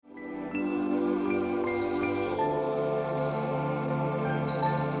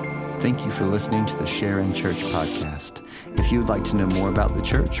Thank you for listening to the Sharon Church podcast. If you would like to know more about the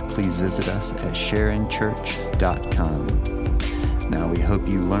church, please visit us at sharonchurch.com. Now we hope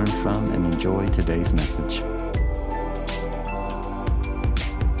you learn from and enjoy today's message.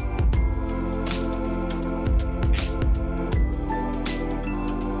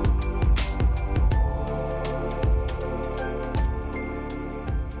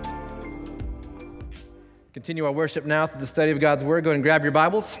 Continue our worship now through the study of God's Word. Go ahead and grab your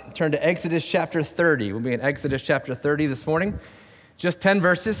Bibles. Turn to Exodus chapter 30. We'll be in Exodus chapter 30 this morning. Just 10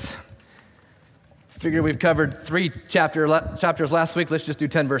 verses. Figure we've covered 3 chapters last week. Let's just do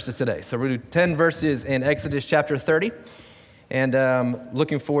 10 verses today. So we're going to do 10 verses in Exodus chapter 30. And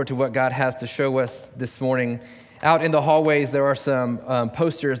looking forward to what God has to show us this morning. Out in the hallways, there are some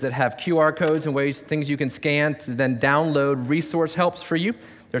posters that have QR codes and things you can scan to then download resource helps for you.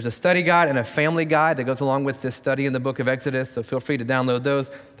 There's a study guide and a family guide that goes along with this study in the book of Exodus, so feel free to download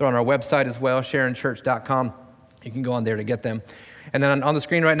those. They're on our website as well, sharonchurch.com. You can go on there to get them. And then on the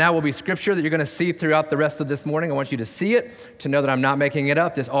screen right now will be scripture that you're going to see throughout the rest of this morning. I want you to see it, to know that I'm not making it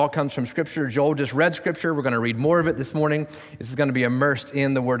up. This all comes from scripture. Joel just read scripture. We're going to read more of it this morning. This is going to be immersed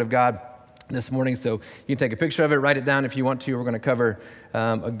in the Word of God this morning, so you can take a picture of it, write it down if you want to. We're going to cover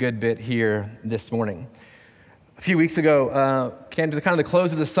a good bit here this morning. A few weeks ago, came to the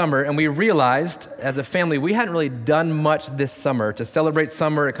close of the summer, and we realized as a family we hadn't really done much this summer. To celebrate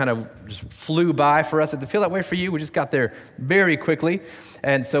summer, it kind of just flew by for us. Did it feel that way for you? We just got there very quickly.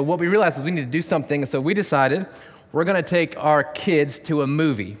 And so what we realized was we need to do something, and so we decided we're going to take our kids to a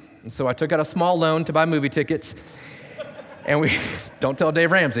movie. And so I took out a small loan to buy movie tickets. And we, don't tell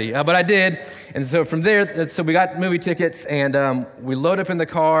Dave Ramsey, but I did. And so from there, so we got movie tickets, and we load up in the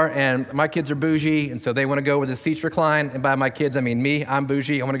car, and my kids are bougie, and so they want to go where the seats recline. And by my kids, I mean me. I'm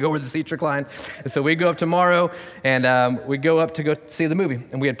bougie. I want to go where the seats recline. And so we go up tomorrow, and we go up to go see the movie.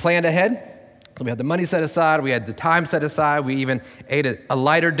 And we had planned ahead. So we had the money set aside. We had the time set aside. We even ate a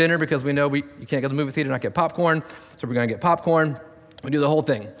lighter dinner because we know you can't go to the movie theater and not get popcorn. So we're going to get popcorn. We do the whole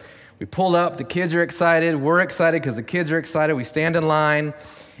thing. We pull up, the kids are excited, we're excited because the kids are excited, we stand in line,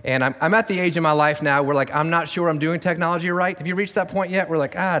 and I'm at the age in my life now where I'm not sure I'm doing technology right. Have you reached that point yet? We're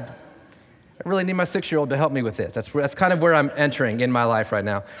I really need my 6-year-old to help me with this. That's kind of where I'm entering in my life right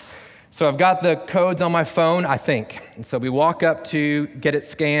now. So I've got the codes on my phone, I think. And so we walk up to get it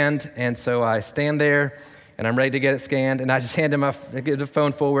scanned, and so I stand there, and I'm ready to get it scanned, and I just hand him get the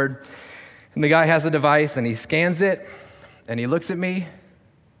phone forward, and the guy has the device, and he scans it, and he looks at me.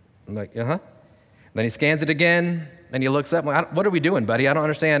 I'm like, uh-huh. Then he scans it again, and he looks up. I'm like, what are we doing, buddy? I don't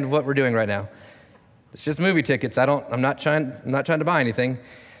understand what we're doing right now. It's just movie tickets. I'm not trying to buy anything.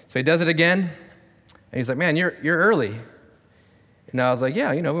 So he does it again, and he's like, man, you're early. And I was like,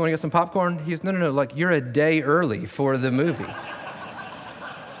 yeah, we want to get some popcorn. He goes, no, you're a day early for the movie. I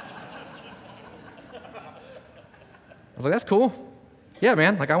was like, that's cool. Yeah,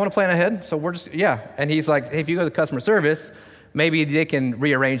 man, I want to plan ahead, so we're just, yeah. And he's like, hey, if you go to customer service, maybe they can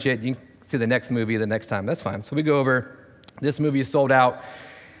rearrange it. You can see the next movie the next time. That's fine. So we go over. This movie is sold out.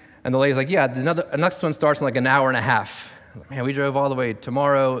 And the lady's like, yeah, the next one starts in an hour and a half. Man, we drove all the way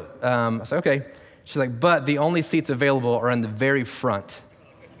tomorrow. I was like, okay. She's like, but the only seats available are in the very front.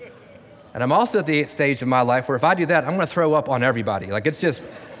 And I'm also at the stage of my life where if I do that, I'm going to throw up on everybody. It's just,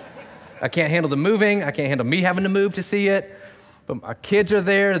 I can't handle the moving. I can't handle me having to move to see it. But our kids are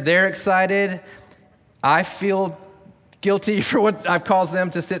there. They're excited. I feel guilty for what I've caused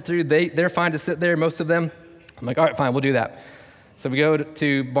them to sit through. They're fine to sit there, most of them. I'm like, all right, fine, we'll do that. So we go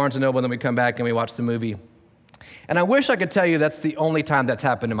to Barnes & Noble, and then we come back and we watch the movie. And I wish I could tell you that's the only time that's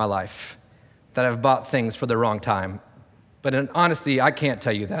happened in my life, that I've bought things for the wrong time. But in honesty, I can't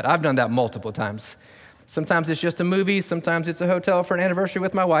tell you that. I've done that multiple times. Sometimes it's just a movie. Sometimes it's a hotel for an anniversary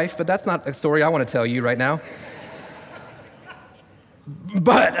with my wife, but that's not a story I want to tell you right now.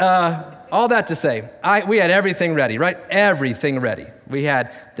 But all that to say, we had everything ready, right? Everything ready. We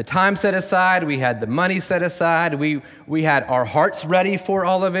had the time set aside. We had the money set aside. We had our hearts ready for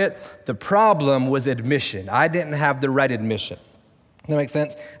all of it. The problem was admission. I didn't have the right admission. Does that make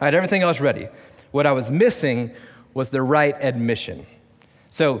sense? I had everything else ready. What I was missing was the right admission.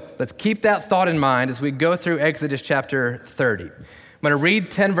 So let's keep that thought in mind as we go through Exodus chapter 30. I'm going to read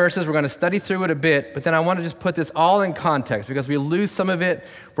 10 verses. We're going to study through it a bit, but then I want to just put this all in context because we lose some of it.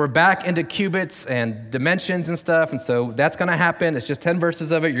 We're back into cubits and dimensions and stuff, and so that's going to happen. It's just 10 verses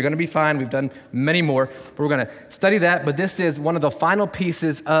of it. You're going to be fine. We've done many more, but we're going to study that, but this is one of the final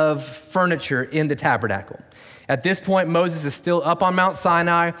pieces of furniture in the tabernacle. At this point, Moses is still up on Mount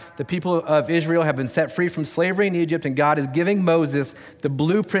Sinai. The people of Israel have been set free from slavery in Egypt, and God is giving Moses the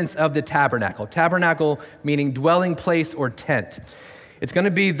blueprints of the tabernacle. Tabernacle meaning dwelling place or tent. It's going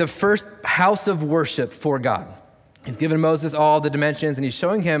to be the first house of worship for God. He's given Moses all the dimensions, and he's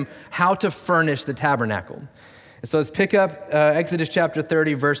showing him how to furnish the tabernacle. And so let's pick up Exodus chapter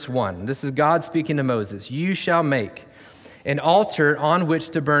 30, verse 1. This is God speaking to Moses. You shall make an altar on which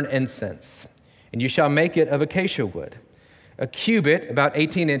to burn incense, and you shall make it of acacia wood. A cubit, about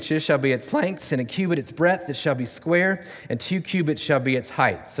 18 inches, shall be its length, and a cubit its breadth. It shall be square, and 2 cubits shall be its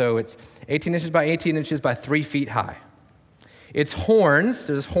height. So it's 18 inches by 18 inches by 3 feet high. Its horns,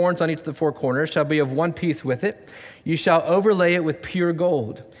 there's horns on each of the 4 corners, shall be of one piece with it. You shall overlay it with pure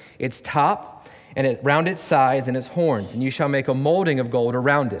gold, its top, and round its sides and its horns, and you shall make a molding of gold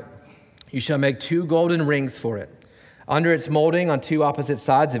around it. You shall make 2 golden rings for it. Under its molding, on 2 opposite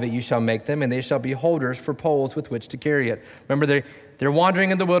sides of it, you shall make them, and they shall be holders for poles with which to carry it. Remember, they're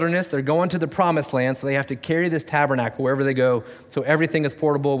wandering in the wilderness. They're going to the promised land, so they have to carry this tabernacle wherever they go, so everything is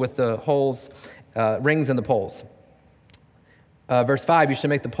portable with the holes, rings and the poles. Verse 5, you should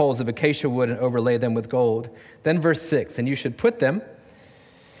make the poles of acacia wood and overlay them with gold. Then verse 6, and you should put them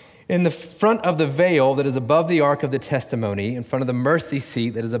in the front of the veil that is above the ark of the testimony, in front of the mercy seat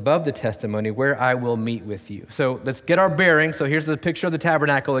that is above the testimony, where I will meet with you. So let's get our bearings. So here's the picture of the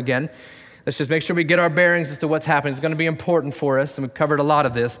tabernacle again. Let's just make sure we get our bearings as to what's happening. It's going to be important for us, and we've covered a lot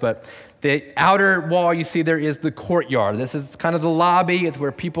of this, but the outer wall you see there is the courtyard. This is kind of the lobby. It's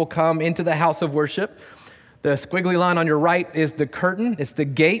where people come into the house of worship. The squiggly line on your right is the curtain. It's the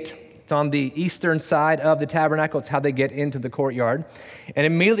gate. It's on the eastern side of the tabernacle. It's how they get into the courtyard. And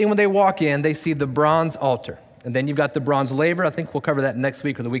immediately when they walk in, they see the bronze altar. And then you've got the bronze laver. I think we'll cover that next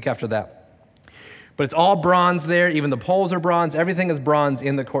week or the week after that. But it's all bronze there. Even the poles are bronze. Everything is bronze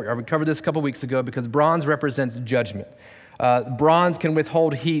in the courtyard. We covered this a couple weeks ago because bronze represents judgment. Bronze can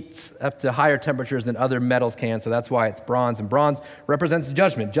withhold heat up to higher temperatures than other metals can, so that's why it's bronze. And bronze represents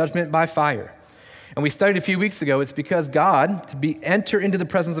judgment by fire. And we studied a few weeks ago, it's because God, enter into the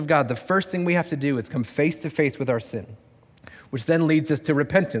presence of God, the first thing we have to do is come face to face with our sin, which then leads us to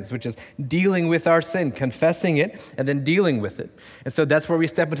repentance, which is dealing with our sin, confessing it, and then dealing with it. And so that's where we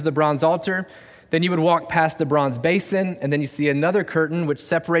step into the bronze altar. Then you would walk past the bronze basin, and then you see another curtain which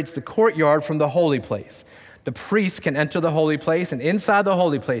separates the courtyard from the holy place. The priest can enter the holy place, and inside the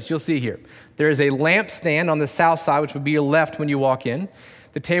holy place, you'll see here, there is a lampstand on the south side, which would be your left when you walk in.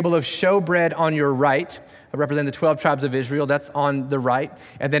 The table of showbread on your right, representing the 12 tribes of Israel, that's on the right.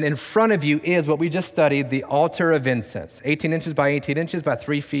 And then in front of you is what we just studied, the altar of incense, 18 inches by 18 inches by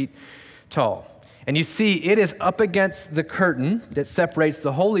 3 feet tall. And you see it is up against the curtain that separates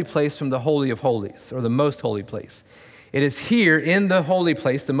the holy place from the Holy of Holies, or the most holy place. It is here in the holy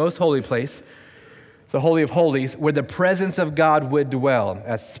place, the most holy place, the Holy of Holies, where the presence of God would dwell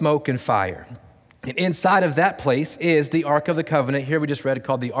as smoke and fire. And inside of that place is the Ark of the Covenant. Here we just read it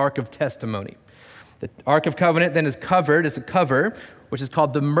called the Ark of Testimony. The Ark of Covenant then is covered, it's a cover, which is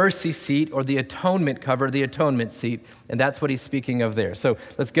called the mercy seat or the atonement cover, the atonement seat. And that's what he's speaking of there. So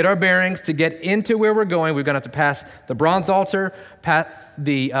let's get our bearings to get into where we're going. We're going to have to pass the bronze altar, pass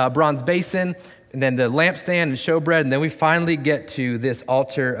the bronze basin, and then the lampstand and showbread. And then we finally get to this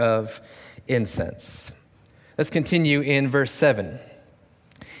altar of incense. Let's continue in verse 7.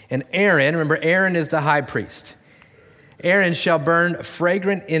 And Aaron, remember Aaron is the high priest. Aaron shall burn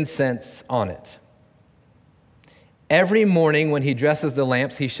fragrant incense on it. Every morning when he dresses the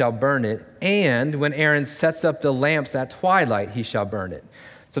lamps, he shall burn it. And when Aaron sets up the lamps at twilight, he shall burn it.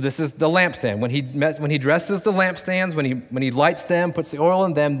 So this is the lampstand. When he dresses the lampstands, when he lights them, puts the oil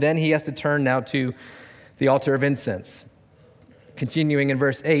in them, then he has to turn now to the altar of incense. Continuing in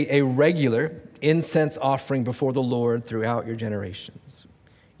verse 8, a regular incense offering before the Lord throughout your generations.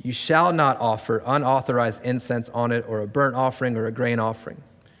 You shall not offer unauthorized incense on it, or a burnt offering or a grain offering.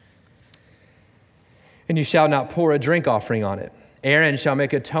 And you shall not pour a drink offering on it. Aaron shall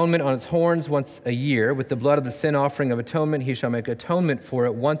make atonement on its horns once a year. With the blood of the sin offering of atonement, he shall make atonement for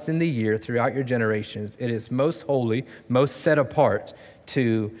it once in the year throughout your generations. It is most holy, most set apart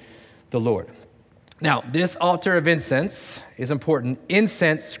to the Lord. Now, this altar of incense is important.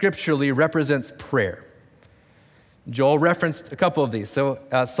 Incense scripturally represents prayer. Joel referenced a couple of these. So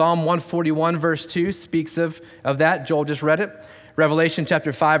Psalm 141 verse 2 speaks of that. Joel just read it. Revelation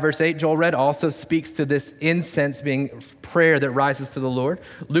chapter 5 verse 8, Joel read, also speaks to this incense being prayer that rises to the Lord.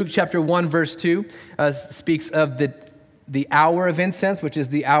 Luke chapter 1 verse 2 speaks of the hour of incense, which is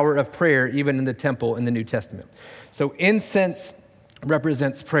the hour of prayer, even in the temple in the New Testament. So incense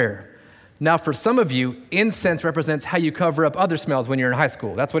represents prayer. Now, for some of you, incense represents how you cover up other smells when you're in high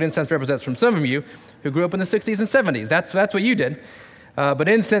school. That's what incense represents from some of you who grew up in the 60s and 70s. That's what you did. But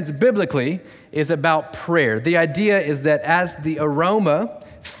incense biblically is about prayer. The idea is that as the aroma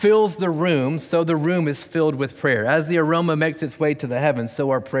fills the room, so the room is filled with prayer. As the aroma makes its way to the heavens, so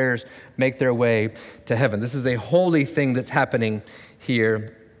our prayers make their way to heaven. This is a holy thing that's happening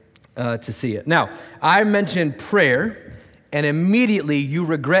here to see it. Now, I mentioned prayer, and immediately you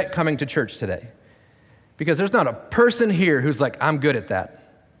regret coming to church today. Because there's not a person here who's like, I'm good at that.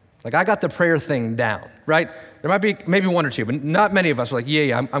 Like, I got the prayer thing down, right? There might be maybe one or two, but not many of us are like,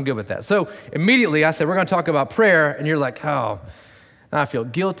 yeah, I'm good with that. So immediately I said, we're going to talk about prayer, and you're like, oh, I feel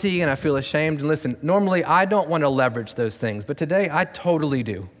guilty and I feel ashamed. And listen, normally I don't want to leverage those things, but today I totally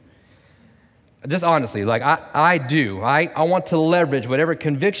do. Just honestly, like I do. I want to leverage whatever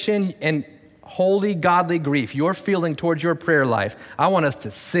conviction and holy, godly grief you're feeling towards your prayer life. I want us to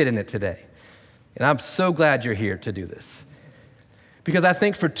sit in it today. And I'm so glad you're here to do this. Because I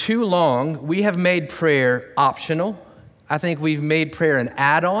think for too long, we have made prayer optional. I think we've made prayer an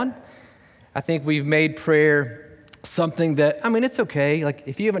add-on. I think we've made prayer something that, it's okay. Like,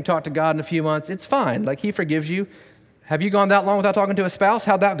 if you haven't talked to God in a few months, it's fine. Like, He forgives you. Have you gone that long without talking to a spouse?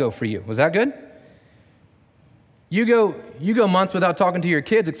 How'd that go for you? Was that good? You go months without talking to your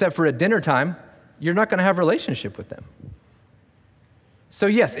kids except for at dinner time, you're not going to have a relationship with them. So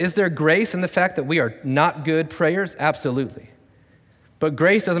yes, is there grace in the fact that we are not good prayers? Absolutely. But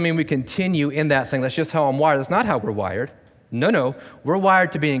grace doesn't mean we continue in that saying, that's just how I'm wired. That's not how we're wired. No, we're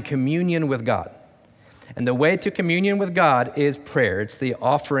wired to be in communion with God. And the way to communion with God is prayer. It's the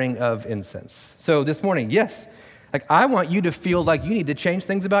offering of incense. So this morning, yes, I want you to feel like you need to change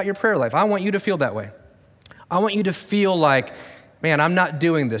things about your prayer life. I want you to feel that way. I want you to feel like, man, I'm not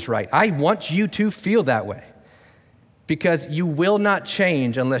doing this right. I want you to feel that way. Because you will not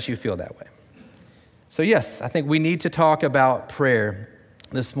change unless you feel that way. So yes, I think we need to talk about prayer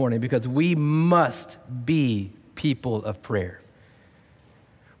this morning because we must be people of prayer.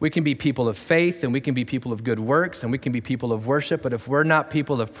 We can be people of faith and we can be people of good works and we can be people of worship, but if we're not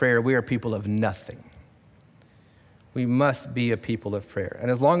people of prayer, we are people of nothing. We must be a people of prayer.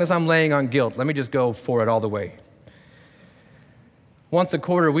 And as long as I'm laying on guilt, let me just go for it all the way. Once a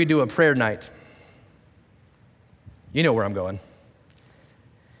quarter, we do a prayer night. You know where I'm going.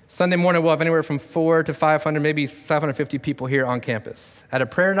 Sunday morning, we'll have anywhere from 400 to 500, maybe 550 people here on campus. At a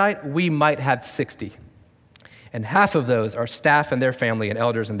prayer night, we might have 60. And half of those are staff and their family and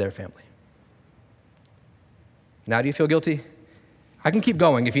elders and their family. Now, do you feel guilty? I can keep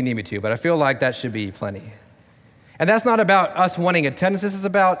going if you need me to, but I feel like that should be plenty. And that's not about us wanting attendance. This is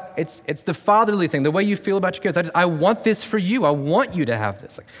about, it's the fatherly thing, the way you feel about your kids. I want this for you. I want you to have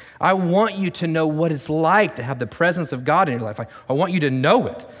this. I want you to know what it's like to have the presence of God in your life. I want you to know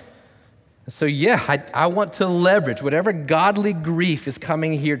it. So yeah, I want to leverage whatever godly grief is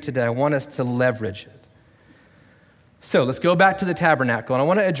coming here today. I want us to leverage it. So let's go back to the tabernacle. And I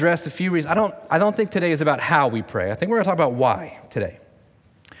want to address a few reasons. I don't think today is about how we pray. I think we're going to talk about why today.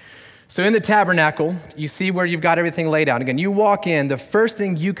 So in the tabernacle, you see where you've got everything laid out. Again, you walk in, the first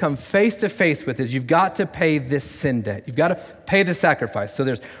thing you come face to face with is you've got to pay this sin debt. You've got to pay the sacrifice. So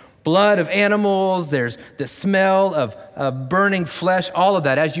there's blood of animals, there's the smell of burning flesh, all of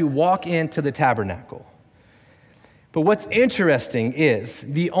that as you walk into the tabernacle. But what's interesting is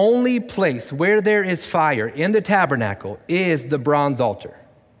the only place where there is fire in the tabernacle is the bronze altar.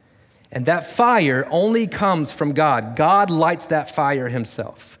 And that fire only comes from God. God lights that fire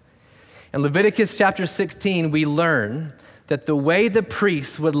himself. In Leviticus chapter 16, we learn that the way the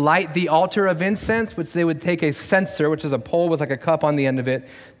priests would light the altar of incense, which they would take a censer, which is a pole with like a cup on the end of it,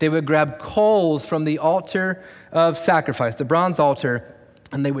 they would grab coals from the altar of sacrifice, the bronze altar,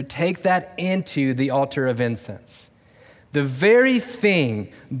 and they would take that into the altar of incense. The very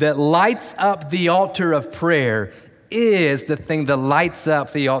thing that lights up the altar of prayer is the thing that lights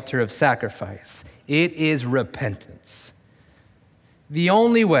up the altar of sacrifice. It is repentance. The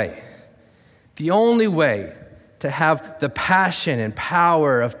only way to have the passion and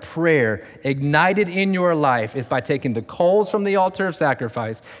power of prayer ignited in your life is by taking the coals from the altar of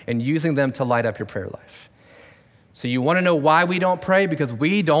sacrifice and using them to light up your prayer life. So you want to know why we don't pray? Because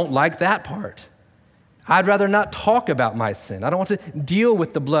we don't like that part. I'd rather not talk about my sin. I don't want to deal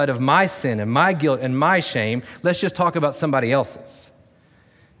with the blood of my sin and my guilt and my shame. Let's just talk about somebody else's.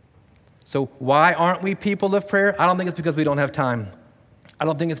 So why aren't we people of prayer? I don't think it's because we don't have time. I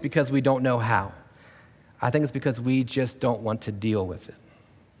don't think it's because we don't know how. I think it's because we just don't want to deal with it.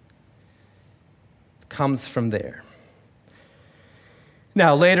 It comes from there.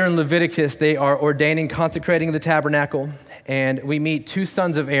 Now, later in Leviticus, they are ordaining, consecrating the tabernacle, and we meet two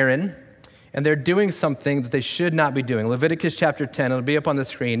sons of Aaron, and they're doing something that they should not be doing. Leviticus chapter 10, it'll be up on the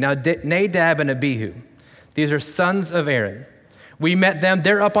screen. Now, Nadab and Abihu, these are sons of Aaron. We met them.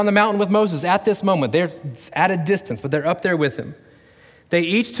 They're up on the mountain with Moses at this moment. They're at a distance, but they're up there with him. They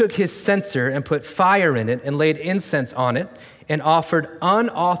each took his censer and put fire in it and laid incense on it and offered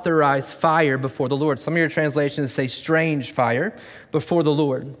unauthorized fire before the Lord. Some of your translations say strange fire before the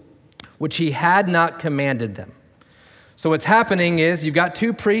Lord, which he had not commanded them. So what's happening is you've got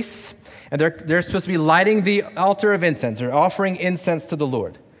two priests, and they're supposed to be lighting the altar of incense. They're offering incense to the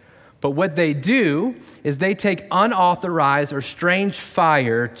Lord. But what they do is they take unauthorized or strange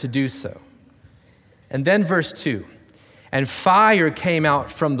fire to do so. And then verse 2, and fire came out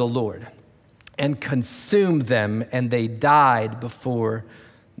from the Lord and consumed them, and they died before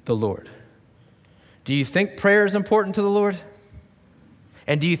the Lord. Do you think prayer is important to the Lord?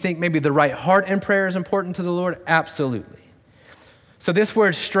 And do you think maybe the right heart in prayer is important to the Lord? Absolutely. So this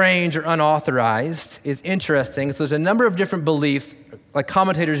word strange or unauthorized is interesting. So there's a number of different beliefs, like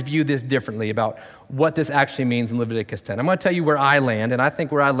commentators view this differently about what this actually means in Leviticus 10. I'm going to tell you where I land, and I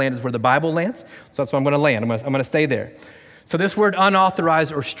think where I land is where the Bible lands. So that's where I'm going to land. I'm going to stay there. So this word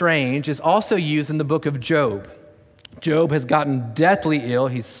unauthorized or strange is also used in the book of Job. Job has gotten deathly ill.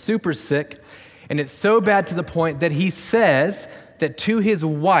 He's super sick, and it's so bad to the point that he says that to his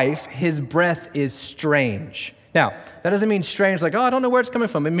wife, his breath is strange. Now, that doesn't mean strange like, oh, I don't know where it's coming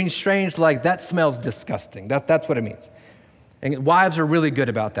from. It means strange like, that smells disgusting. That's what it means. And wives are really good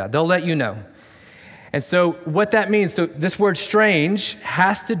about that. They'll let you know. And so what that means, so this word strange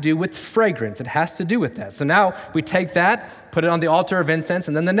has to do with fragrance. It has to do with that. So now we take that, put it on the altar of incense,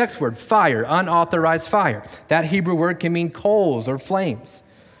 and then the next word, fire, unauthorized fire. That Hebrew word can mean coals or flames.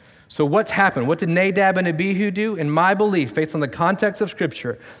 So what's happened? What did Nadab and Abihu do? In my belief, based on the context of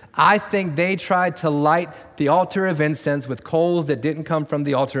Scripture, I think they tried to light the altar of incense with coals that didn't come from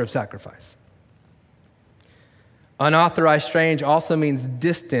the altar of sacrifice. Unauthorized strange also means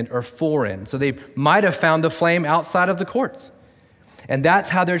distant or foreign. So they might have found the flame outside of the courts. And that's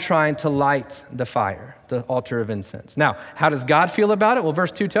how they're trying to light the fire, the altar of incense. Now, how does God feel about it? Well,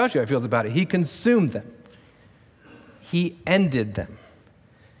 verse 2 tells you how he feels about it. He consumed them. He ended them.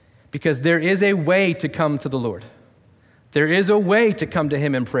 Because there is a way to come to the Lord. There is a way to come to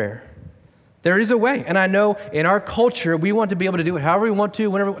him in prayer. There is a way. And I know in our culture, we want to be able to do it however we want to,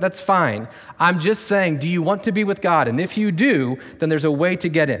 whenever, that's fine. I'm just saying, do you want to be with God? And if you do, then there's a way to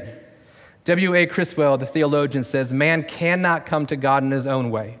get in. W.A. Criswell, the theologian, says, man cannot come to God in his own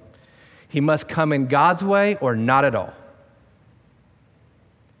way. He must come in God's way or not at all.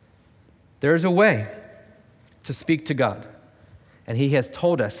 There's a way to speak to God. And he has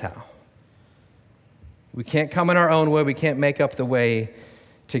told us how. We can't come in our own way. We can't make up the way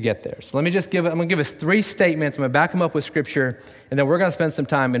to get there. So I'm going to give us three statements. I'm going to back them up with Scripture, and then we're going to spend some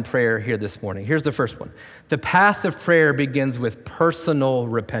time in prayer here this morning. Here's the first one. The path of prayer begins with personal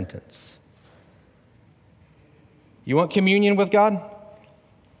repentance. You want communion with God?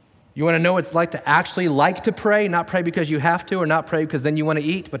 You want to know what it's like to actually like to pray, not pray because you have to, or not pray because then you want to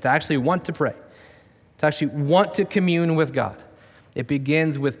eat, but to actually want to pray, to actually want to commune with God. It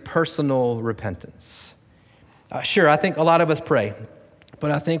begins with personal repentance. Sure, I think a lot of us pray,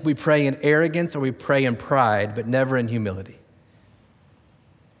 but I think we pray in arrogance or we pray in pride, but never in humility.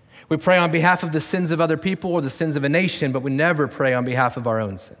 We pray on behalf of the sins of other people or the sins of a nation, but we never pray on behalf of our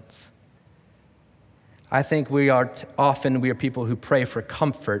own sins. I think we are people who pray for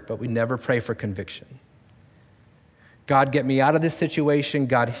comfort, but we never pray for conviction. God, get me out of this situation.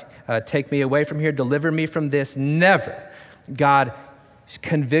 God, take me away from here. Deliver me from this. Never. God,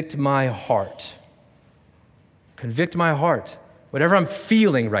 convict my heart. Convict my heart. Whatever I'm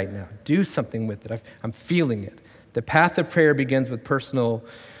feeling right now, do something with it. I'm feeling it. The path of prayer begins with personal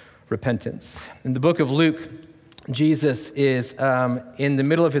repentance. In the book of Luke, Jesus is in the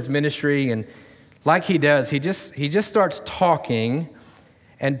middle of his ministry, and like he does, he just starts talking,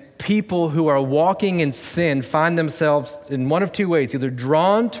 and people who are walking in sin find themselves in one of two ways, either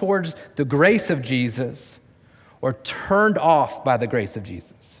drawn towards the grace of Jesus or turned off by the grace of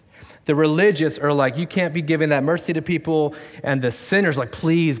Jesus. The religious are like, you can't be giving that mercy to people, and the sinners are like,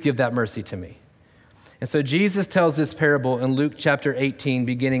 please give that mercy to me. And so Jesus tells this parable in Luke chapter 18,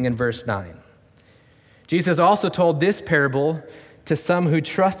 beginning in verse 9. Jesus also told this parable to some who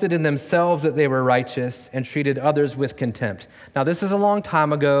trusted in themselves that they were righteous and treated others with contempt. Now, this is a long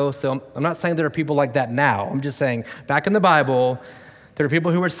time ago, so I'm not saying there are people like that now. I'm just saying, back in the Bible, there are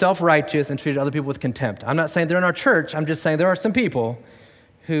people who were self-righteous and treated other people with contempt. I'm not saying they're in our church. I'm just saying there are some people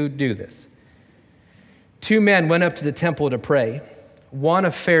who do this. Two men went up to the temple to pray, one a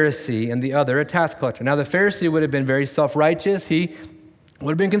Pharisee and the other a tax collector. Now, the Pharisee would have been very self-righteous. He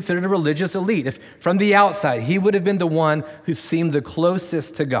would have been considered a religious elite. If from the outside, he would have been the one who seemed the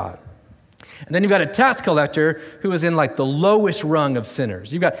closest to God. And then you've got a tax collector who is in like the lowest rung of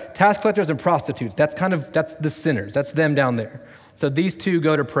sinners. You've got tax collectors and prostitutes. That's the sinners. That's them down there. So these two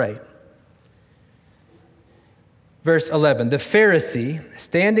go to pray. Verse 11, the Pharisee,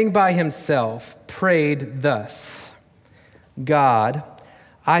 standing by himself, prayed thus, God,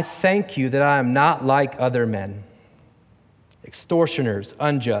 I thank you that I am not like other men, extortioners,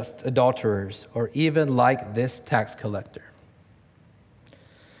 unjust, adulterers, or even like this tax collector.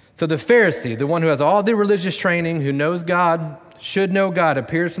 So the Pharisee, the one who has all the religious training, who knows God, should know God,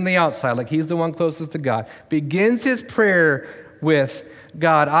 appears from the outside like he's the one closest to God, begins his prayer with,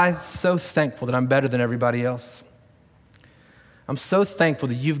 God, I'm so thankful that I'm better than everybody else. I'm so thankful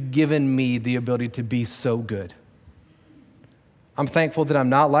that you've given me the ability to be so good. I'm thankful that I'm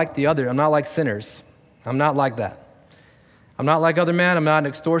not like I'm not like sinners. I'm not like that. I'm not like other men. I'm not an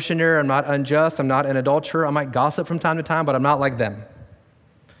extortioner. I'm not unjust. I'm not an adulterer. I might gossip from time to time, but I'm not like them.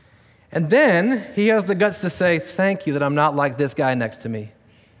 And then he has the guts to say, thank you that I'm not like this guy next to me.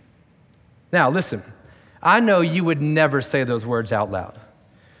 Now, listen, I know you would never say those words out loud,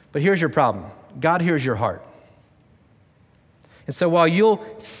 but here's your problem. God hears your heart. And so while you'll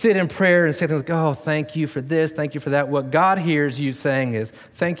sit in prayer and say things like, oh, thank you for this, thank you for that, what God hears you saying is,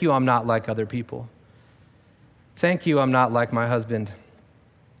 thank you, I'm not like other people. Thank you, I'm not like my husband.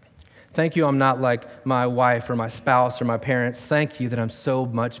 Thank you, I'm not like my wife or my spouse or my parents. Thank you that I'm so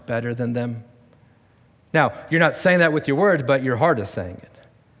much better than them. Now, you're not saying that with your words, but your heart is saying it.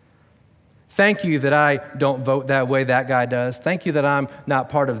 Thank you that I don't vote that way that guy does. Thank you that I'm not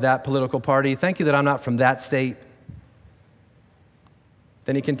part of that political party. Thank you that I'm not from that state.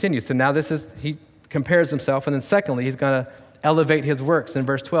 Then he continues. So now he compares himself, and then secondly, he's going to elevate his works in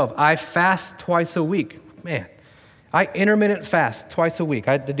verse 12. I fast twice a week. Man, I intermittent fast twice a week.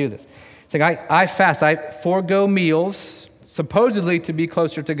 I had to do this. It's like I fast. I forego meals, supposedly to be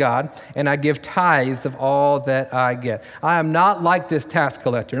closer to God, and I give tithes of all that I get. I am not like this tax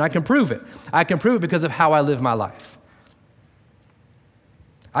collector, and I can prove it. I can prove it because of how I live my life.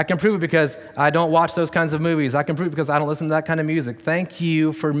 I can prove it because I don't watch those kinds of movies. I can prove it because I don't listen to that kind of music. Thank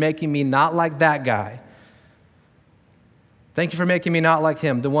you for making me not like that guy. Thank you for making me not like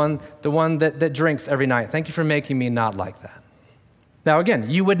him, the one that drinks every night. Thank you for making me not like that. Now, again,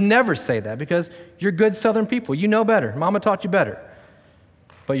 you would never say that because you're good Southern people. You know better. Mama taught you better.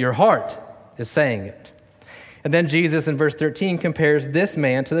 But your heart is saying it. And then Jesus in verse 13 compares this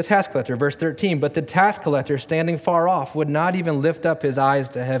man to the tax collector. Verse 13, but the tax collector standing far off would not even lift up his eyes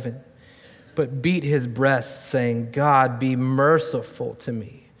to heaven, but beat his breast, saying, God, be merciful to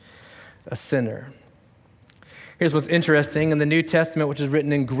me, a sinner. Here's what's interesting. In the New Testament, which is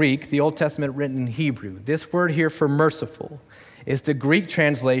written in Greek, the Old Testament written in Hebrew, this word here for merciful is the Greek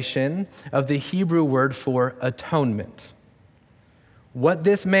translation of the Hebrew word for atonement. What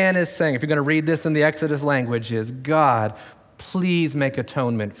this man is saying, if you're going to read this in the Exodus language, is, God, please make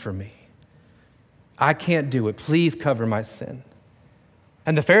atonement for me. I can't do it. Please cover my sin.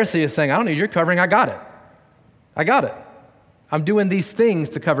 And the Pharisee is saying, I don't need your covering. I got it. I got it. I'm doing these things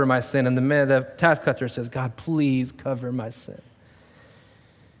to cover my sin. And the tax collector says, God, please cover my sin.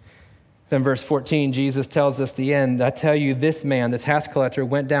 Then verse 14, Jesus tells us the end. I tell you, this man, the tax collector,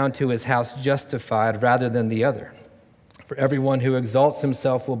 went down to his house justified rather than the other. For everyone who exalts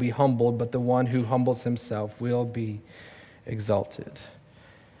himself will be humbled, but the one who humbles himself will be exalted.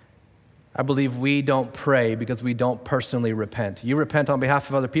 I believe we don't pray because we don't personally repent. You repent on behalf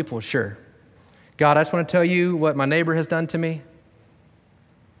of other people, sure. God, I just want to tell you what my neighbor has done to me.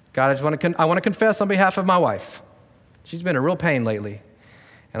 God, I want to confess on behalf of my wife. She's been a real pain lately,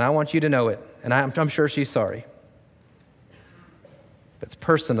 and I want you to know it, and I'm sure she's sorry. It's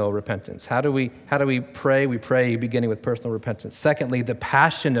personal repentance. How do we pray? We pray beginning with personal repentance. Secondly, the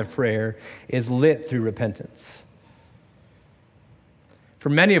passion of prayer is lit through repentance. For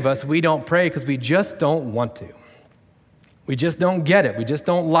many of us, we don't pray because we just don't want to. We just don't get it. We just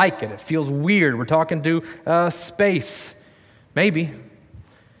don't like it. It feels weird. We're talking to space, maybe.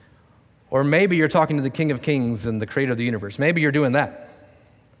 Or maybe you're talking to the King of Kings and the creator of the universe. Maybe you're doing that.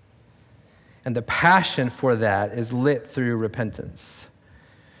 And the passion for that is lit through repentance.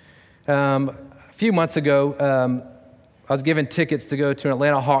 A few months ago, I was given tickets to go to an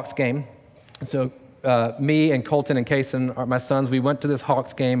Atlanta Hawks game. So me and Colton and Kaysen, my sons, we went to this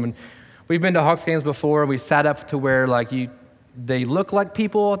Hawks game. And we've been to Hawks games before. We sat up to where they look like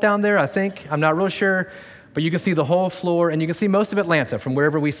people down there, I think. I'm not real sure. But you can see the whole floor, and you can see most of Atlanta from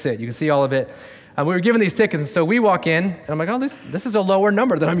wherever we sit. You can see all of it. We were given these tickets, and so we walk in, and I'm like, oh, this is a lower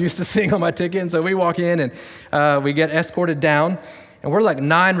number than I'm used to seeing on my ticket. And so we walk in, and we get escorted down. And we're like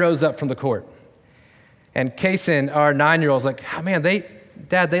 9 rows up from the court. And Kaysen, our 9-year-old, is like, oh, man,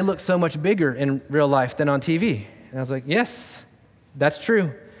 Dad, they look so much bigger in real life than on TV. And I was like, yes, that's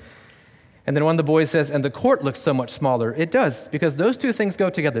true. And then one of the boys says, and the court looks so much smaller. It does, because those two things go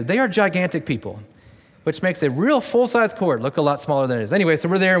together. They are gigantic people, which makes a real full-size court look a lot smaller than it is. Anyway, so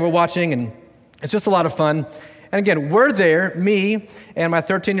we're there and we're watching, and it's just a lot of fun. And again, we're there, me and my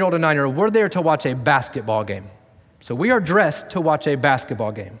 13-year-old and 9-year-old, we're there to watch a basketball game. So we are dressed to watch a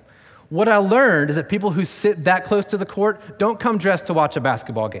basketball game. What I learned is that people who sit that close to the court don't come dressed to watch a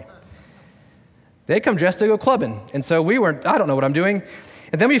basketball game. They come dressed to go clubbing. And so I don't know what I'm doing.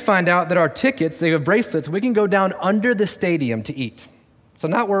 And then we find out that our tickets, they have bracelets, we can go down under the stadium to eat. So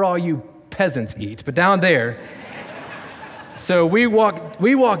not where all you peasants eat, but down there. So we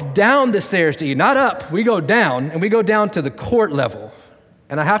walk down the stairs to eat, not up. We go down, and we go down to the court level.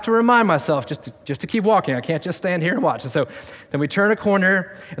 And I have to remind myself just to keep walking. I can't just stand here and watch. And so then we turn a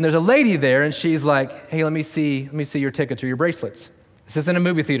corner, and there's a lady there, and she's like, hey, let me see your tickets or your bracelets. This isn't a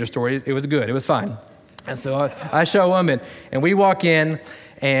movie theater story. It was good. It was fine. And so I show them, and we walk in,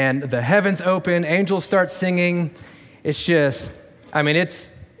 and the heavens open, angels start singing. It's just,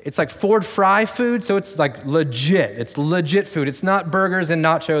 it's like Ford Fry food, so it's like legit. It's legit food. It's not burgers and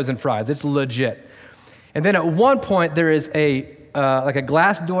nachos and fries. It's legit. And then at one point, there is like a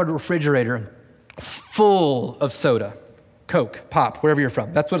glass-doored refrigerator full of soda, Coke, pop, wherever you're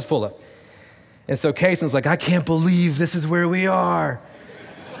from. That's what it's full of. And so Kaysen's like, I can't believe this is where we are.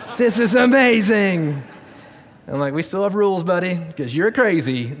 This is amazing. I'm like, we still have rules, buddy, because you're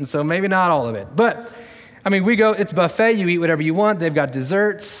crazy, and so maybe not all of it. But, we go, it's buffet, you eat whatever you want, they've got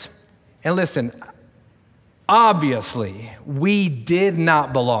desserts. And listen, obviously, we did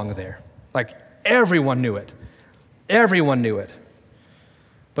not belong there. Like, everyone knew it. Everyone knew it.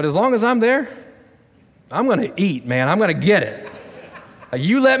 But as long as I'm there, I'm going to eat, man. I'm going to get it. Like,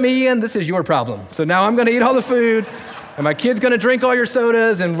 you let me in, this is your problem. So now I'm going to eat all the food. And my kid's going to drink all your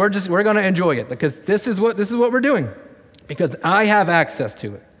sodas, and we're going to enjoy it because this is what we're doing because I have access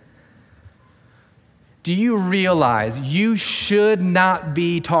to it. Do you realize you should not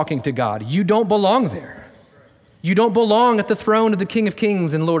be talking to God? You don't belong there. You don't belong at the throne of the King of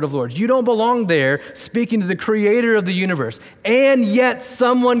Kings and Lord of Lords. You don't belong there speaking to the creator of the universe. And yet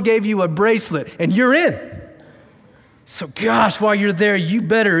someone gave you a bracelet, and you're in. So gosh, while you're there, you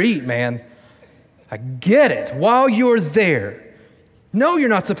better eat, man. I get it. While you're there, no, you're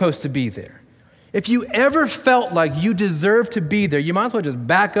not supposed to be there. If you ever felt like you deserve to be there, you might as well just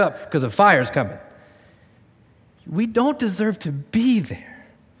back up because a fire's coming. We don't deserve to be there.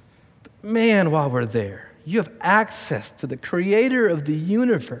 But man, while we're there, you have access to the creator of the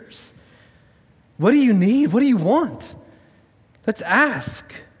universe. What do you need? What do you want? Let's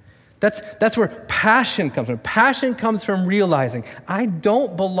ask. That's where passion comes from. Passion comes from realizing I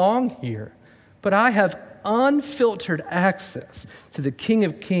don't belong here. But I have unfiltered access to the King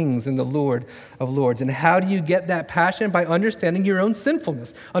of Kings and the Lord of Lords. And how do you get that passion? By understanding your own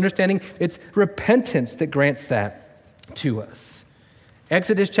sinfulness, understanding it's repentance that grants that to us.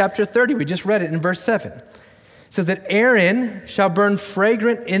 Exodus chapter 30, we just read it in verse 7. It says that Aaron shall burn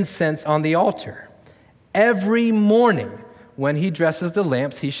fragrant incense on the altar. Every morning when he dresses the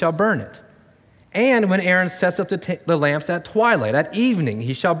lamps, he shall burn it. And when Aaron sets up the lamps at twilight, at evening,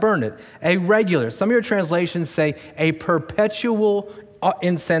 he shall burn it. A regular, some of your translations say a perpetual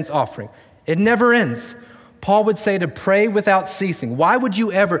incense offering. It never ends. Paul would say to pray without ceasing. Why would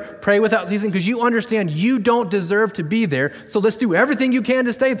you ever pray without ceasing? Because you understand you don't deserve to be there, so let's do everything you can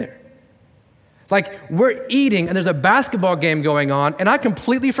to stay there. Like, we're eating, and there's a basketball game going on, and I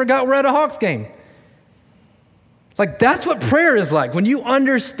completely forgot we're at a Hawks game. Like, that's what prayer is like. When you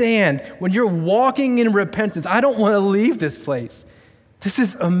understand, when you're walking in repentance, I don't want to leave this place. This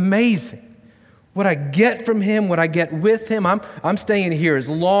is amazing. What I get from him, what I get with him, I'm staying here as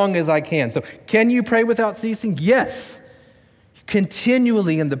long as I can. So can you pray without ceasing? Yes.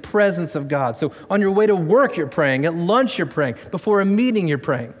 Continually in the presence of God. So on your way to work, you're praying. At lunch, you're praying. Before a meeting, you're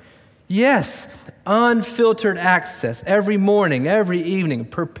praying. Yes, unfiltered access every morning, every evening,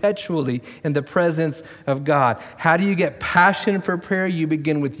 perpetually in the presence of God. How do you get passion for prayer? You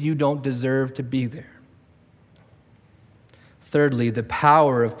begin with you don't deserve to be there. Thirdly, the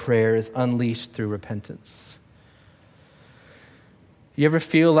power of prayer is unleashed through repentance. You ever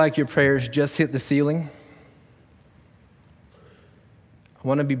feel like your prayers just hit the ceiling? I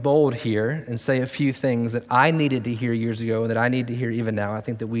want to be bold here and say a few things that I needed to hear years ago and that I need to hear even now. I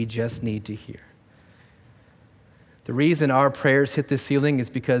think that we just need to hear. The reason our prayers hit the ceiling is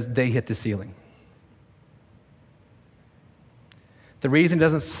because they hit the ceiling. The reason it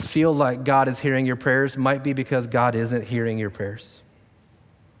doesn't feel like God is hearing your prayers might be because God isn't hearing your prayers.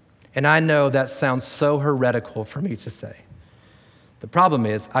 And I know that sounds so heretical for me to say. The problem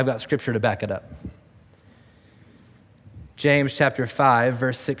is I've got scripture to back it up. James chapter 5,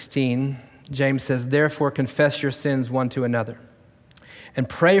 verse 16 James says, therefore confess your sins one to another and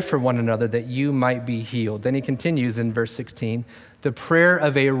pray for one another that you might be healed. Then he continues in verse 16, the prayer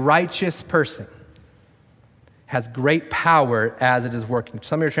of a righteous person has great power as it is working.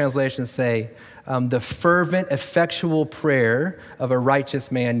 Some of your translations say, the fervent, effectual prayer of a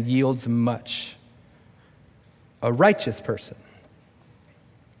righteous man yields much. A righteous person.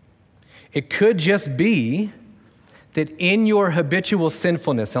 It could just be that in your habitual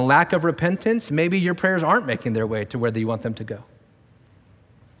sinfulness and lack of repentance, maybe your prayers aren't making their way to where you want them to go.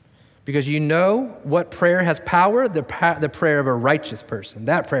 Because you know what prayer has power? The prayer of a righteous person.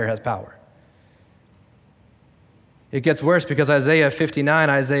 That prayer has power. It gets worse because Isaiah 59,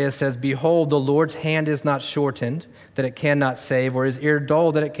 Isaiah says, behold, the Lord's hand is not shortened, that it cannot save, or his ear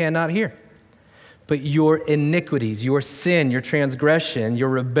dull, that it cannot hear. But your iniquities, your sin, your transgression, your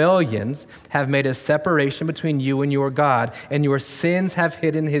rebellions have made a separation between you and your God, and your sins have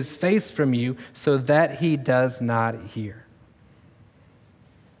hidden his face from you so that he does not hear.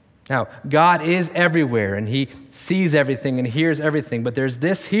 Now, God is everywhere, and he sees everything and hears everything, but there's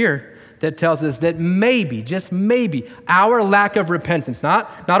this here that tells us that maybe, just maybe, our lack of repentance,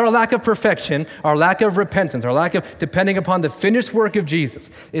 not our lack of perfection, our lack of repentance, our lack of depending upon the finished work of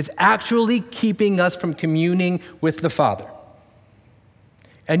Jesus, is actually keeping us from communing with the Father.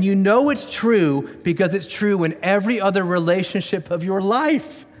 And you know it's true because it's true in every other relationship of your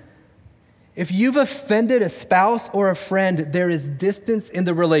life. If you've offended a spouse or a friend, there is distance in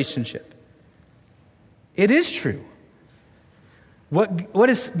the relationship. It is true. What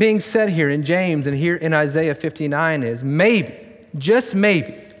is being said here in James and here in Isaiah 59 is maybe, just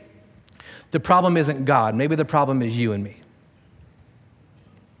maybe, the problem isn't God. Maybe the problem is you and me.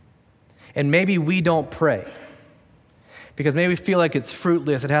 And maybe we don't pray because maybe we feel like it's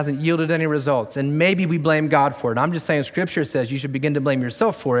fruitless, it hasn't yielded any results, and maybe we blame God for it. I'm just saying Scripture says you should begin to blame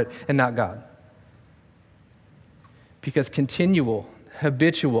yourself for it and not God. Because continual,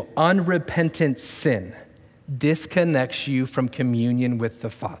 habitual, unrepentant sin disconnects you from communion with the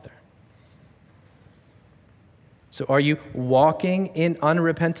Father. So are you walking in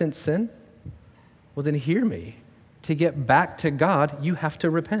unrepentant sin? Well, then hear me. To get back to God, you have to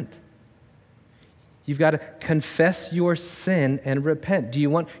repent. You've got to confess your sin and repent. Do you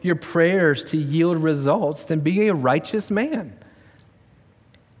want your prayers to yield results? Then be a righteous man.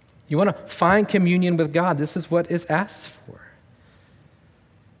 You want to find communion with God? This is what is asked for.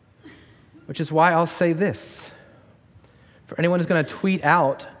 Which is why I'll say this. For anyone who's going to tweet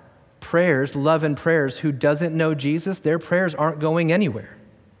out prayers, love and prayers, who doesn't know Jesus, their prayers aren't going anywhere.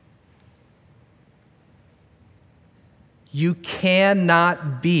 You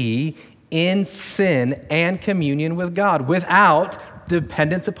cannot be in sin and communion with God without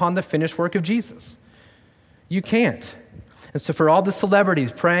dependence upon the finished work of Jesus. You can't. And so for all the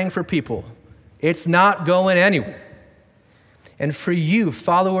celebrities praying for people, it's not going anywhere. And for you,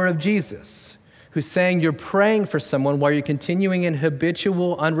 follower of Jesus, who's saying you're praying for someone while you're continuing in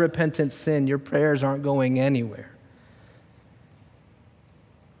habitual, unrepentant sin, your prayers aren't going anywhere.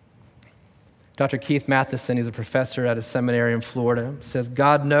 Dr. Keith Matheson, he's a professor at a seminary in Florida, says,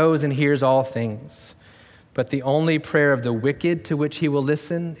 God knows and hears all things, but the only prayer of the wicked to which he will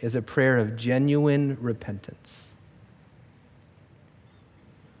listen is a prayer of genuine repentance.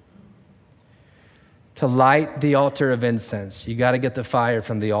 To light the altar of incense, you got to get the fire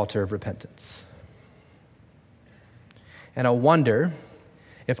from the altar of repentance. And I wonder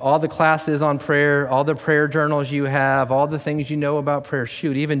if all the classes on prayer, all the prayer journals you have, all the things you know about prayer,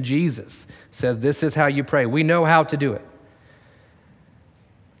 shoot, even Jesus says this is how you pray. We know how to do it.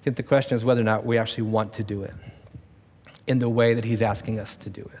 I think the question is whether or not we actually want to do it in the way that he's asking us to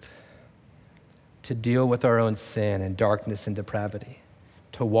do it. To deal with our own sin and darkness and depravity.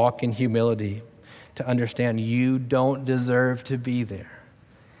 To walk in humility. To understand you don't deserve to be there.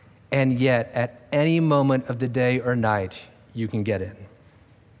 And yet, at any moment of the day or night, you can get in.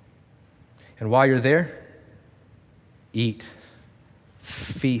 And while you're there, eat.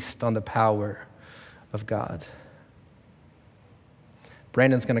 Feast on the power of God.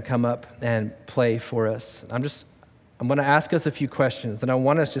 Brandon's going to come up and play for us. I'm going to ask us a few questions, and I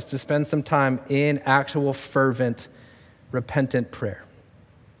want us just to spend some time in actual fervent, repentant prayer.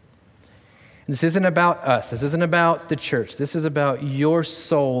 This isn't about us. This isn't about the church. This is about your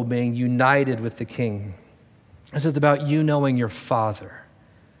soul being united with the King. This is about you knowing your Father.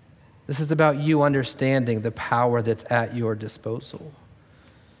 This is about you understanding the power that's at your disposal.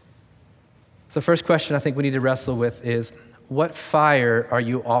 So the first question I think we need to wrestle with is, what fire are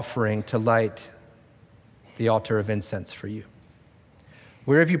you offering to light the altar of incense for you?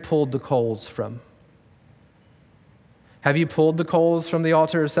 Where have you pulled the coals from? Have you pulled the coals from the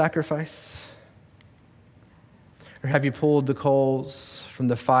altar of sacrifice? Or have you pulled the coals from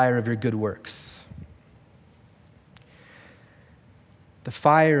the fire of your good works? The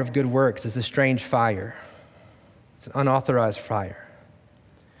fire of good works is a strange fire. It's an unauthorized fire.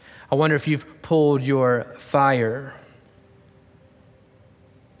 I wonder if you've pulled your fire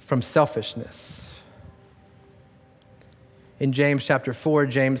from selfishness. In James chapter 4,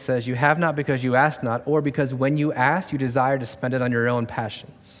 James says, you have not because you ask not, or because when you ask, you desire to spend it on your own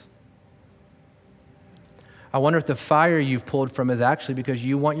passions. I wonder if the fire you've pulled from is actually because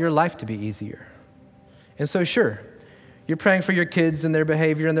you want your life to be easier. And so sure, you're praying for your kids and their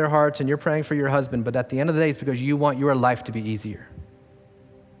behavior and their hearts, and you're praying for your husband, but at the end of the day, it's because you want your life to be easier.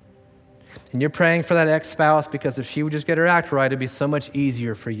 And you're praying for that ex-spouse because if she would just get her act right, it'd be so much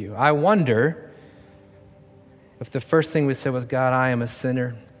easier for you. I wonder if the first thing we said was, God, I am a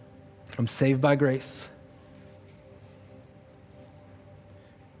sinner. I'm saved by grace.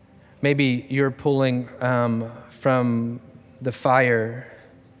 Maybe you're pulling from the fire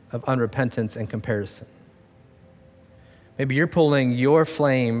of unrepentance and comparison. Maybe you're pulling your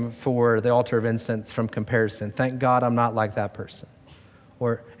flame for the altar of incense from comparison. Thank God I'm not like that person.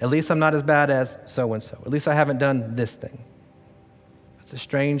 Or at least I'm not as bad as so-and-so. At least I haven't done this thing. That's a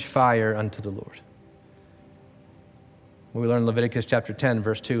strange fire unto the Lord. What we learn in Leviticus chapter 10,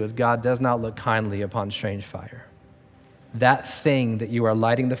 verse 2 is God does not look kindly upon strange fire. That thing that you are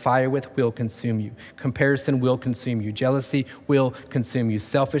lighting the fire with will consume you. Comparison will consume you. Jealousy will consume you.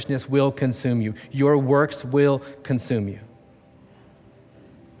 Selfishness will consume you. Your works will consume you.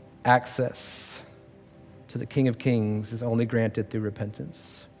 Access to the King of Kings is only granted through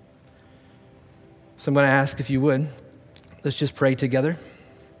repentance. So I'm going to ask if you would, let's just pray together.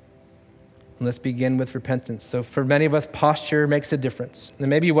 And let's begin with repentance. So for many of us, posture makes a difference. And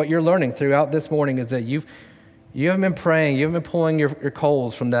maybe what you're learning throughout this morning is that you haven't been praying, you haven't been pulling your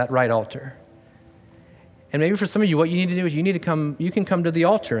coals from that right altar. And maybe for some of you, what you need to do is you can come to the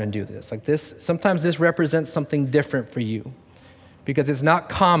altar and do this. Like this, sometimes this represents something different for you because it's not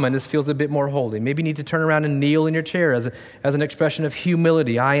common. This feels a bit more holy. Maybe you need to turn around and kneel in your chair as an expression of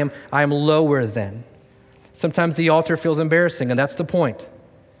humility. I am lower than. Sometimes the altar feels embarrassing, and that's the point.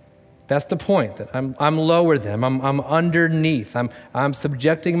 That's the point, that I'm lower than. I'm underneath. I'm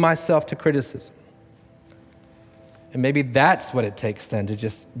subjecting myself to criticism. And maybe that's what it takes then to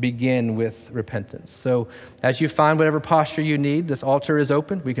just begin with repentance. So as you find whatever posture you need, this altar is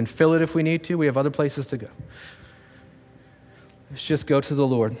open. We can fill it if we need to. We have other places to go. Let's just go to the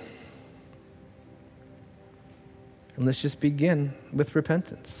Lord. And let's just begin with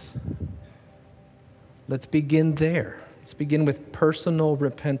repentance. Let's begin there. Let's begin with personal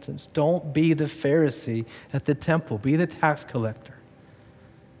repentance. Don't be the Pharisee at the temple. Be the tax collector.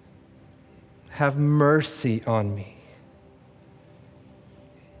 Have mercy on me.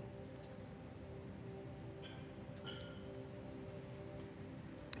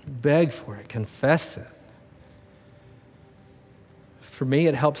 Beg for it. Confess it. For me,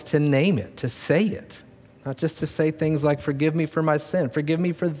 it helps to name it, to say it. Not just to say things like, forgive me for my sin. Forgive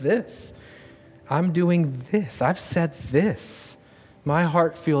me for this. I'm doing this. I've said this. My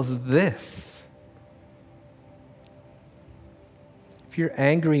heart feels this. If you're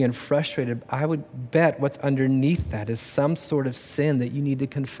angry and frustrated, I would bet what's underneath that is some sort of sin that you need to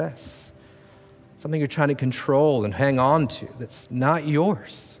confess. Something you're trying to control and hang on to that's not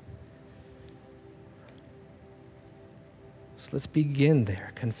yours. So let's begin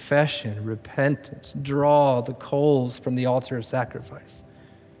there. Confession, repentance, draw the coals from the altar of sacrifice.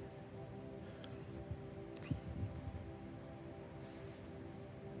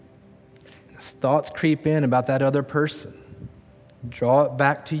 As thoughts creep in about that other person, draw it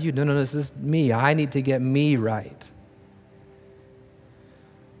back to you. No, this is me. I need to get me right.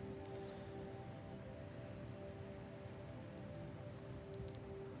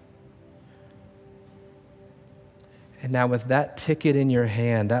 And now with that ticket in your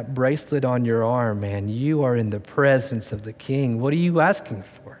hand, that bracelet on your arm, man, you are in the presence of the King. What are you asking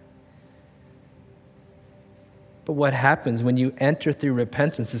for? But what happens when you enter through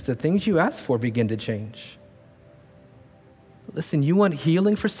repentance is the things you ask for begin to change. Listen, you want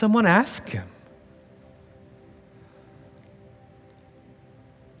healing for someone? Ask him.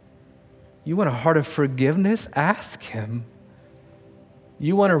 You want a heart of forgiveness? Ask him.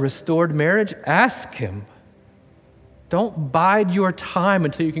 You want a restored marriage? Ask him. Don't bide your time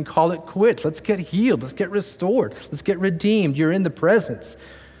until you can call it quits. Let's get healed. Let's get restored. Let's get redeemed. You're in the presence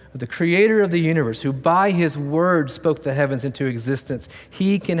of the creator of the universe who by his word spoke the heavens into existence.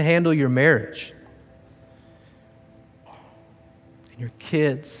 He can handle your marriage and your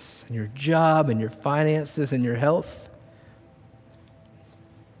kids and your job and your finances and your health.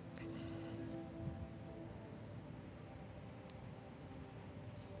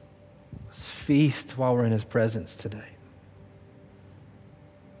 feast while we're in his presence today.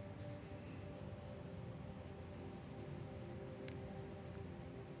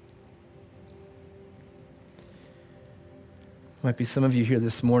 Might be some of you here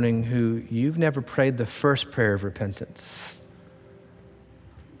this morning who you've never prayed the first prayer of repentance.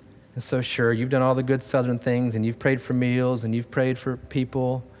 And so sure, you've done all the good Southern things and you've prayed for meals and you've prayed for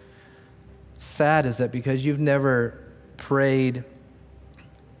people. Sad is that because you've never prayed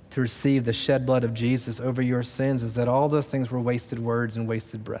to receive the shed blood of Jesus over your sins, is that all those things were wasted words and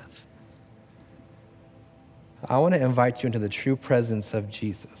wasted breath. I want to invite you into the true presence of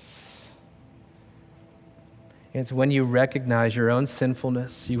Jesus. It's when you recognize your own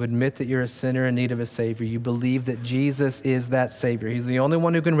sinfulness, you admit that you're a sinner in need of a Savior, you believe that Jesus is that Savior. He's the only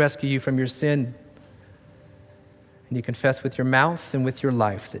one who can rescue you from your sin. And you confess with your mouth and with your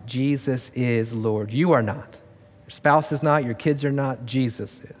life that Jesus is Lord. You are not. Your spouse is not. Your kids are not.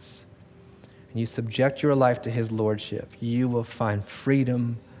 Jesus is. And you subject your life to his lordship. You will find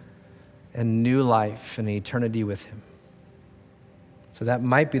freedom and new life and eternity with him. So that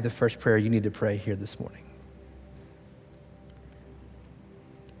might be the first prayer you need to pray here this morning.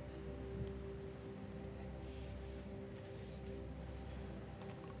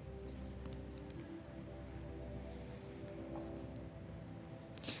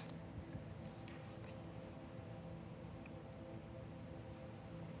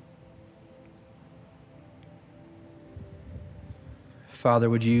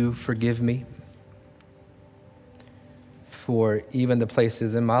 Father, would you forgive me for even the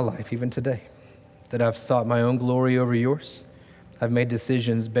places in my life, even today, that I've sought my own glory over yours. I've made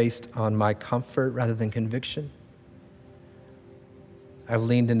decisions based on my comfort rather than conviction. I've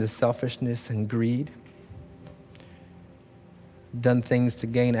leaned into selfishness and greed, done things to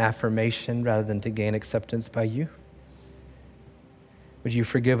gain affirmation rather than to gain acceptance by you. Would you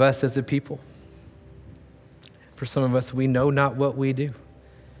forgive us as a people? For some of us, we know not what we do.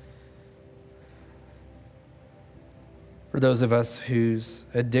 For those of us whose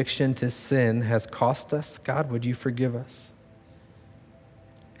addiction to sin has cost us, God, would you forgive us?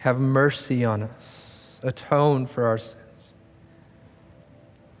 Have mercy on us. Atone for our sins.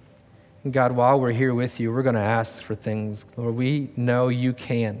 And God, while we're here with you, we're going to ask for things. Lord, we know you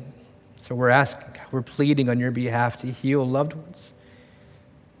can. So we're asking, God, we're pleading on your behalf to heal loved ones.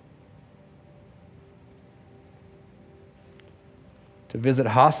 To visit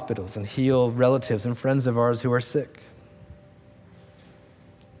hospitals and heal relatives and friends of ours who are sick.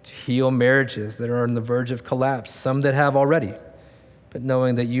 To heal marriages that are on the verge of collapse, some that have already, but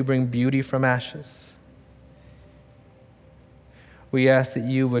knowing that you bring beauty from ashes. We ask that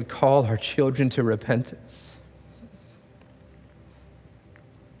you would call our children to repentance.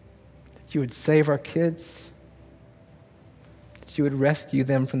 That you would save our kids. That you would rescue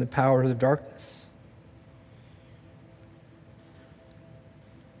them from the power of the darkness.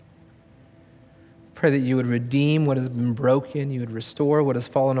 Pray that you would redeem what has been broken, you would restore what has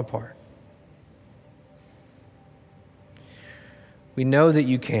fallen apart. We know that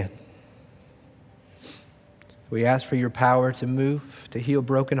you can. We ask for your power to move, to heal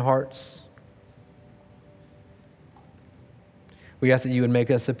broken hearts. We ask that you would make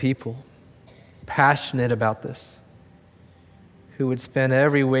us a people passionate about this, who would spend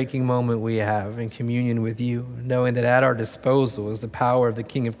every waking moment we have in communion with you, knowing that at our disposal is the power of the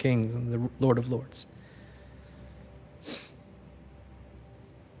King of Kings and the Lord of Lords.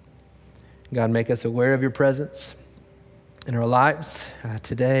 God, make us aware of your presence in our lives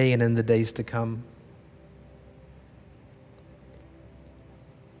today and in the days to come.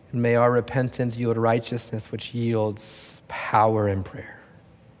 And may our repentance yield righteousness, which yields power in prayer.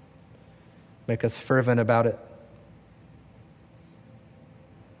 Make us fervent about it.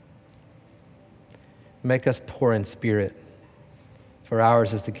 Make us poor in spirit, for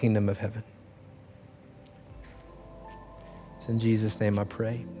ours is the kingdom of heaven. It's in Jesus' name I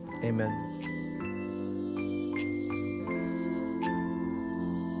pray. Amen.